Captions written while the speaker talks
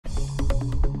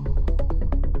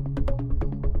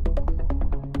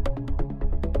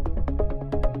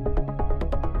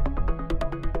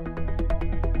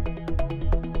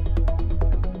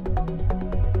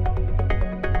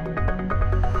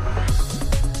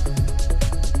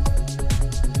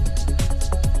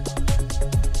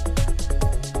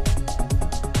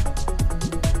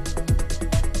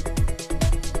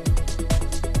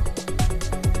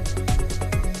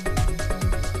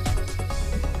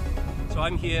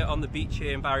here on the beach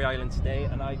here in Barry Island today,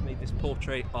 and I've made this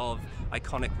portrait of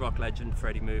iconic rock legend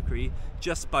Freddie Mercury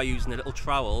just by using a little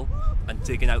trowel and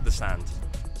digging out the sand.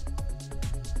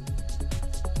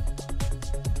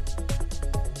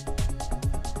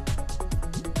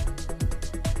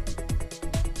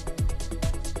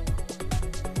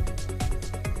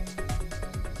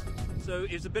 So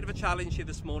it was a bit of a challenge here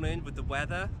this morning with the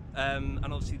weather, and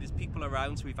obviously there's people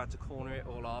around, so we've had to corner it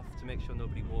all off to make sure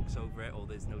nobody walks over it, or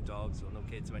there's no dogs or no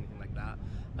kids or anything like that.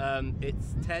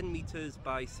 It's 10 meters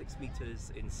by 6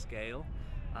 meters in scale,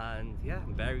 and yeah,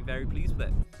 I'm very, very pleased with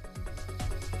it.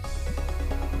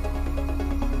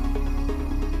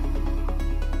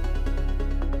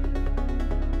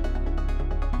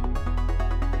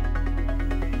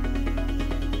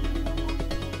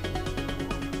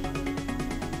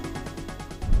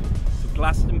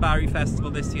 GlastonBARRY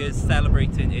Festival this year is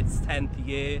celebrating its 10th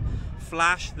year.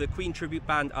 Flash, the Queen tribute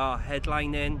band, are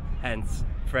headlining, hence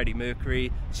Freddie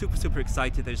Mercury. Super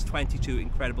excited. There's 22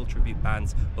 incredible tribute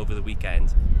bands over the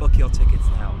weekend. Book your tickets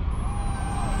now.